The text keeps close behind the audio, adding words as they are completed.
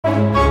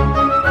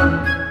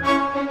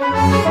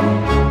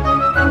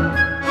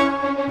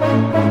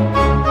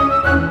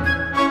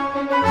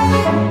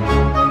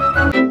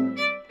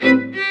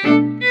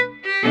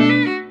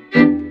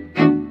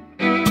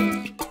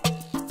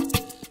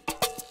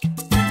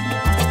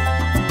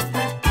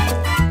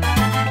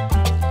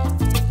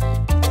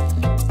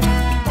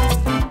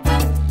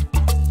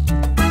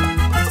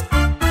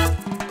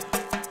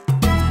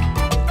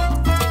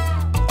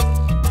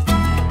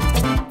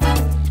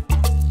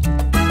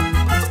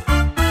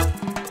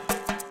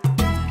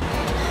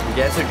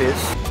Yes, it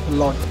is. A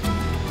lot.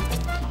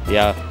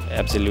 Yeah,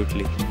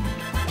 absolutely.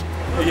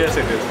 Yes,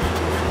 it is.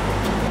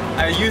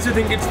 I used to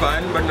think it's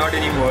fun, but not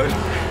anymore.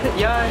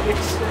 Yeah,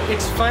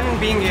 it's fun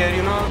being here,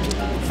 you know.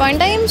 Fun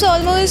times,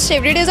 almost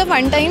every day is a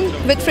fun time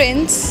with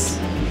friends.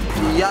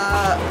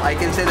 Yeah, I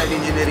can say that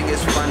engineering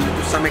is fun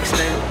to some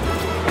extent,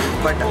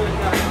 but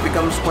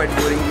becomes quite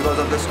boring because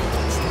of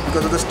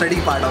the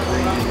study part of the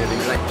engineering,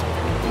 right?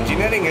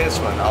 Engineering is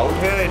fun. Out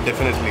here, it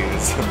definitely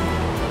is.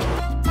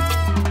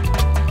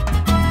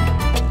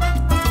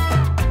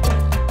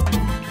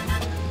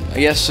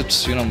 Yes,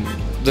 it's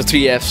the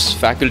 3 Fs: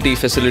 faculty,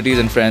 facilities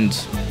and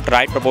friends.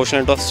 Right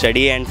proportionate of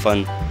study and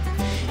fun.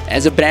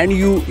 As a brand,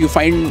 you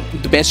find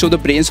the best of the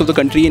brains of the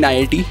country in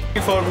IIT.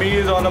 For me,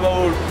 it's all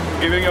about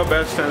giving your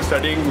best and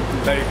studying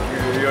like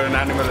you're an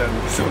animal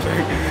and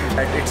something.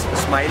 It's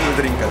smile with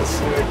wrinkles.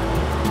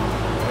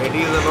 It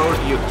is about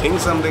you think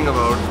something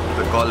about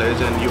the college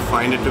and you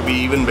find it to be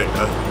even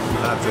better.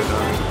 That's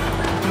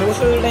it.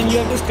 Most of the time you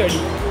have to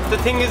study. The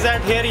thing is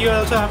that here you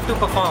also have to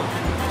perform.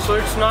 So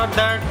it's not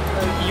that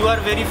you are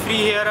very free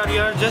here or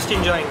you are just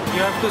enjoying.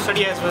 You have to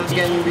study as well. It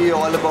can be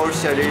all about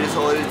studies,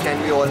 or it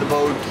can be all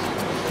about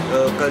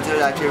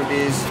cultural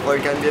activities, or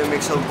it can be a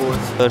mix of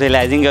both. So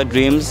realizing your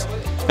dreams,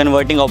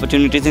 converting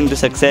opportunities into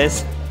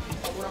success,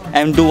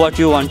 and do what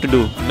you want to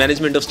do.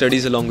 Management of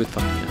studies along with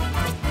fun.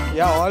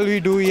 Yeah, all we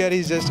do here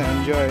is just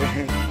enjoy.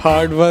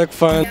 Hard work,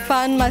 fun.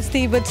 Fun,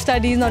 musty, but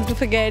studies not to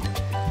forget.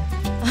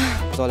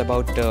 It's all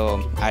about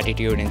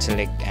attitude,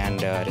 intellect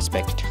and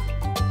respect.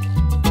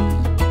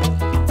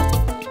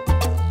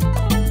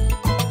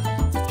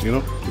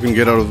 You can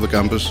get out of the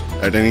campus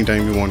at any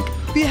time you want.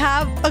 We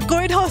have a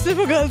great hostel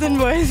for girls and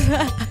boys.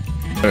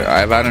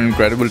 I've had an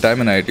incredible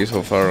time in IIT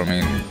so far. I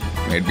mean,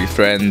 maybe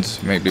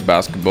friends, maybe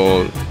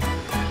basketball,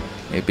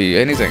 maybe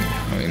anything.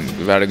 I mean,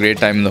 we've had a great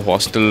time in the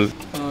hostel.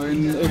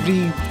 In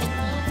every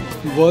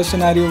worst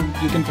scenario,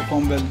 you can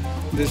perform well.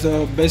 This is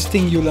the best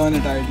thing you learn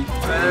at IIT.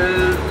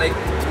 Well, like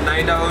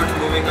night out,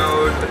 moving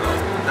out,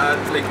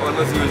 that's like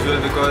almost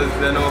usual because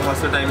there are no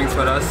hostel timings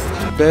for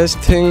us. Best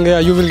thing,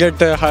 you will get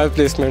higher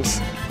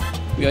placements.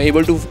 We are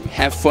able to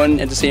have fun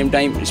at the same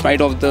time in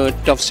spite of the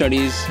tough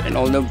studies and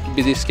all the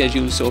busy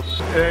schedules. So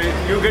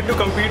You get to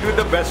compete with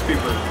the best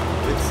people.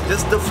 It's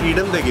just the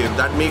freedom they give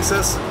that makes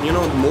us,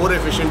 more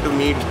efficient to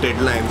meet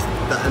deadlines,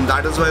 and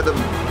that is why the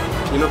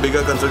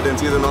bigger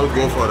consultancies and all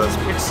go for us.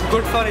 It's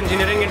good for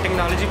engineering and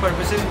technology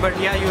purposes, but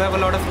yeah, you have a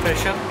lot of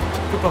pressure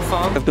to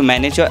perform. You have to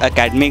manage your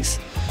academics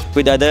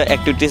with other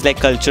activities like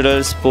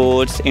cultural,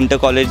 sports,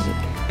 inter-college,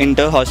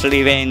 inter-hostel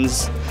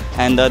events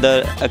and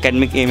other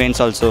academic events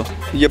also.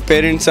 Your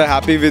parents are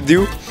happy with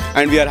you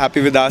and we are happy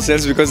with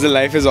ourselves because the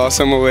life is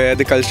awesome over here.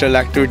 The cultural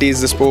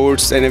activities, the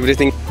sports and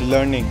everything.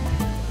 Learning.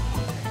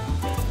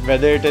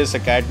 Whether it is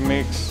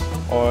academics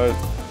or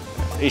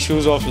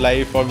issues of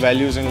life or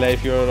values in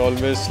life, you are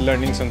always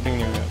learning something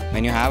new here.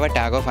 When you have a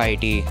tag of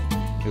IIT,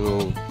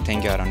 you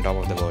think you are on top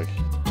of the world.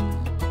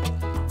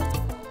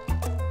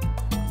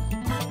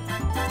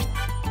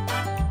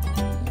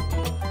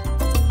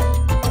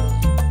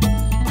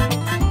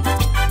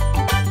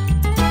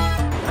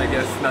 I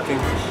guess nothing.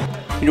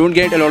 you don't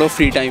get a lot of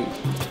free time.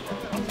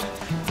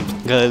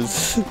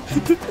 Girls.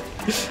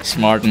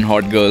 Smart and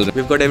hot girls.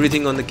 We've got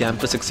everything on the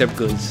campus except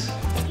girls.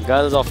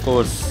 Girls, of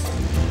course.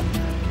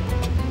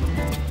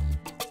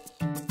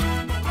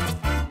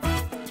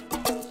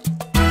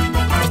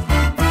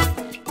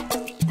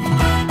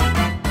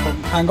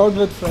 Hang out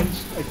with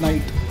friends at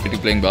night.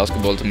 Playing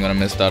basketball, so I'm gonna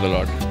miss that a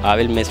lot. I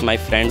will miss my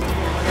friends.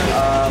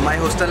 My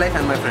hostel life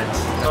and my friends.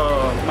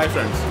 My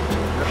friends.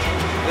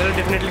 There are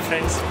definitely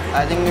friends.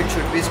 I think it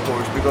should be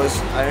sports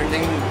because I don't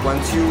think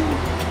once you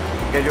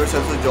get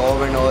yourself a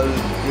job and all,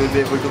 you'll be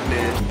able to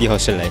play. The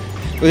hostel life.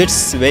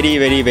 It's very,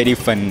 very, very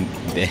fun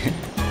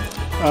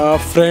there.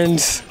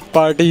 Friends,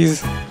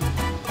 parties.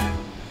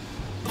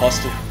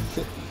 Hostel.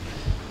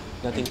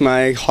 Nothing.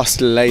 My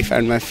hostel life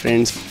and my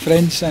friends.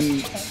 Friends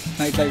and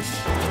nightlife.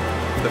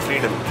 The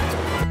freedom.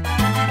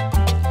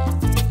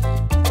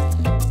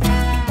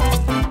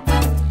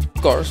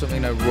 Of course, I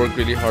mean, I've worked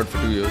really hard for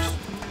 2 years.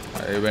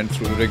 I went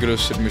through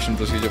rigorous admission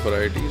procedure for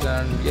IITs,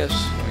 and yes,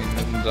 I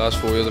mean, in the last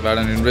 4 years I've had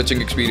an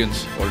enriching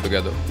experience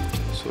altogether.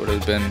 So it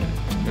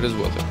is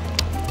worth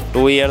it.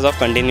 2 years of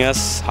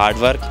continuous hard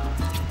work,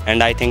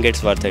 and I think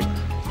it's worth it.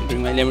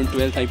 During my 11th,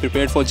 12th, I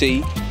prepared for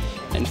JEE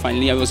and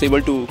finally I was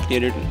able to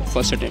clear it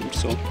first attempt.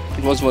 So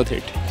it was worth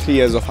it. 3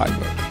 years of hard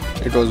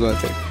work. It was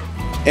worth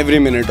it. Every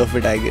minute of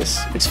it, I guess.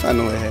 It's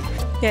fun over here.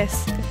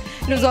 Yes,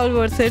 it was all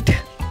worth it.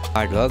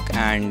 Hard work,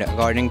 and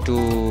according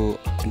to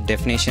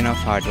definition of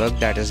hard work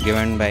that is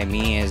given by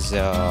me is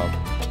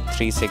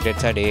 3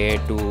 cigarettes a day,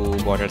 2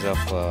 bottles of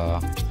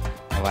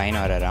wine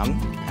or a rum,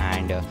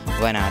 and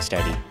 1 hour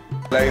study.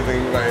 I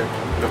think by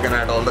looking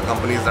at all the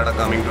companies that are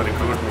coming to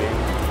recruit me,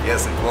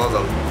 yes, it was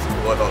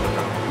worth all the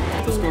time.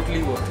 It was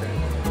totally worth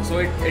it. So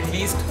it at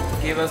least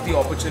gave us the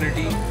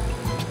opportunity.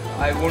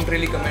 I won't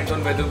really comment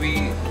on whether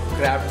we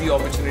grabbed the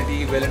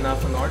opportunity well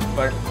enough or not,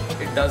 but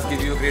it does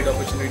give you a great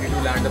opportunity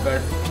to land up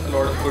at a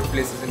lot of good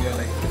places in your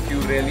life if you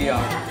really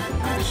are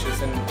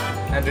ambitious and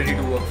ready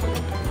to work for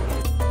it.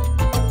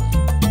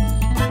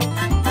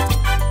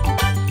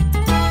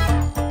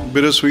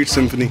 Bittersweet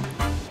Symphony.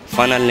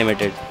 Fun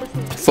Unlimited.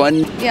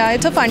 Fun. Yeah,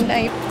 it's a fun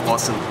time.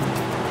 Awesome.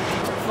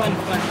 Fun.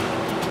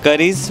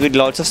 Curries with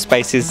lots of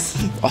spices.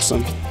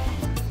 Awesome.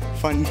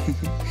 Fun.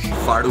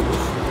 Fadu.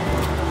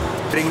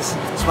 Brings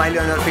smile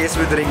on your face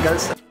with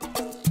wrinkles.